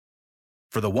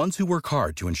For the ones who work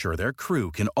hard to ensure their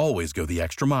crew can always go the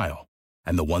extra mile,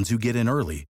 and the ones who get in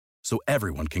early so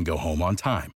everyone can go home on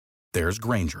time, there's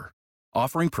Grainger,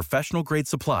 offering professional-grade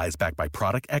supplies backed by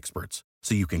product experts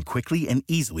so you can quickly and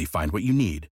easily find what you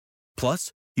need.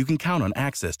 Plus, you can count on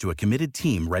access to a committed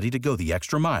team ready to go the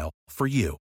extra mile for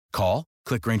you. Call,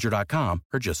 click Grainger.com,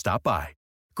 or just stop by.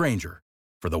 Grainger,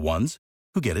 for the ones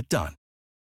who get it done.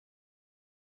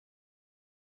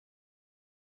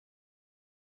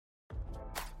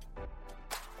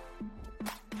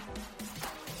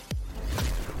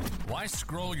 Why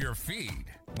scroll your feed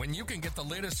when you can get the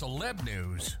latest celeb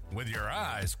news with your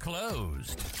eyes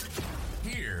closed?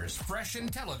 Here's fresh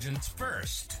intelligence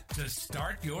first to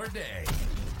start your day.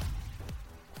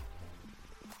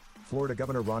 Florida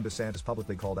Governor Ron DeSantis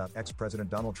publicly called out ex-President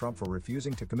Donald Trump for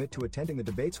refusing to commit to attending the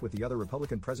debates with the other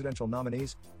Republican presidential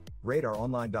nominees,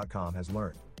 RadarOnline.com has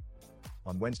learned.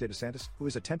 On Wednesday, DeSantis, who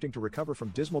is attempting to recover from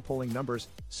dismal polling numbers,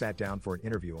 sat down for an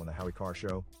interview on The Howie Carr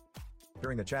Show.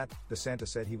 During the chat, DeSantis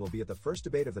said he will be at the first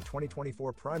debate of the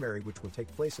 2024 primary, which will take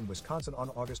place in Wisconsin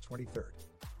on August 23rd.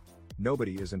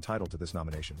 Nobody is entitled to this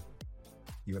nomination.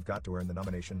 You have got to earn the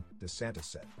nomination, DeSantis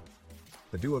said.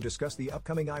 The duo discussed the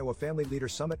upcoming Iowa Family Leader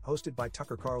Summit hosted by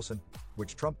Tucker Carlson,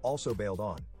 which Trump also bailed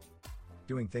on.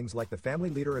 Doing things like the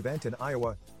Family Leader event in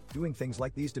Iowa, doing things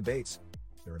like these debates,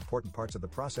 they're important parts of the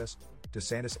process,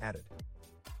 DeSantis added.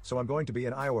 So I'm going to be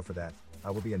in Iowa for that. I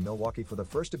will be in Milwaukee for the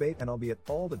first debate, and I'll be at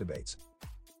all the debates.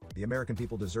 The American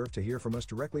people deserve to hear from us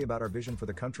directly about our vision for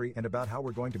the country and about how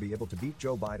we're going to be able to beat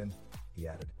Joe Biden, he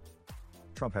added.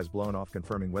 Trump has blown off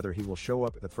confirming whether he will show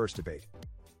up at the first debate.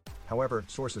 However,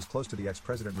 sources close to the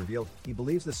ex-president revealed he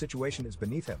believes the situation is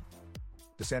beneath him.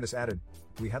 DeSantis added,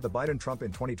 "We had the Biden-Trump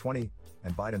in 2020,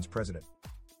 and Biden's president.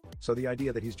 So the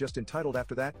idea that he's just entitled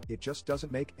after that, it just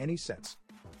doesn't make any sense.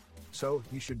 So,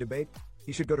 he should debate,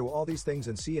 he should go to all these things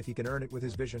and see if he can earn it with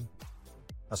his vision."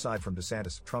 Aside from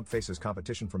DeSantis, Trump faces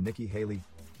competition from Nikki Haley,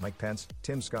 Mike Pence,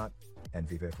 Tim Scott, and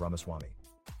Vivek Ramaswamy.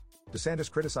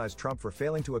 DeSantis criticized Trump for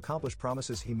failing to accomplish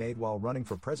promises he made while running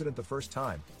for president the first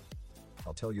time.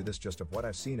 "I'll tell you this just of what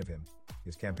I've seen of him.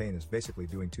 His campaign is basically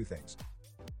doing two things.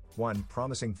 One,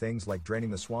 promising things like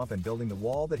draining the swamp and building the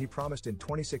wall that he promised in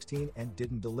 2016 and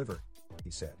didn't deliver,"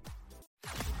 he said.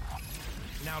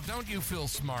 Now, don't you feel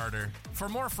smarter? For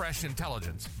more fresh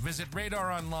intelligence, visit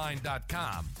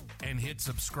RadarOnline.com and hit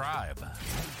subscribe.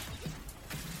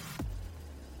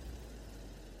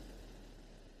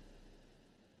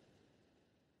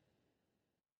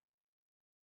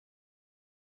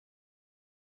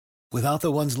 Without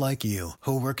the ones like you,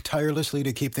 who work tirelessly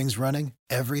to keep things running,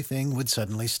 everything would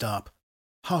suddenly stop.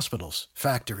 Hospitals,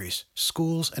 factories,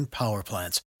 schools, and power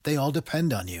plants, they all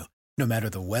depend on you. No matter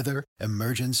the weather,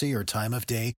 emergency, or time of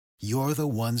day, you're the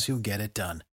ones who get it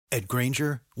done. At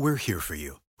Grainger, we're here for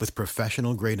you with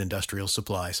professional-grade industrial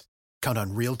supplies. Count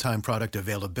on real-time product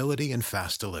availability and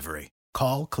fast delivery.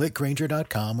 Call, click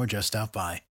Grainger.com, or just stop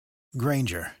by.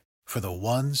 Grainger, for the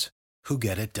ones who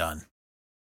get it done.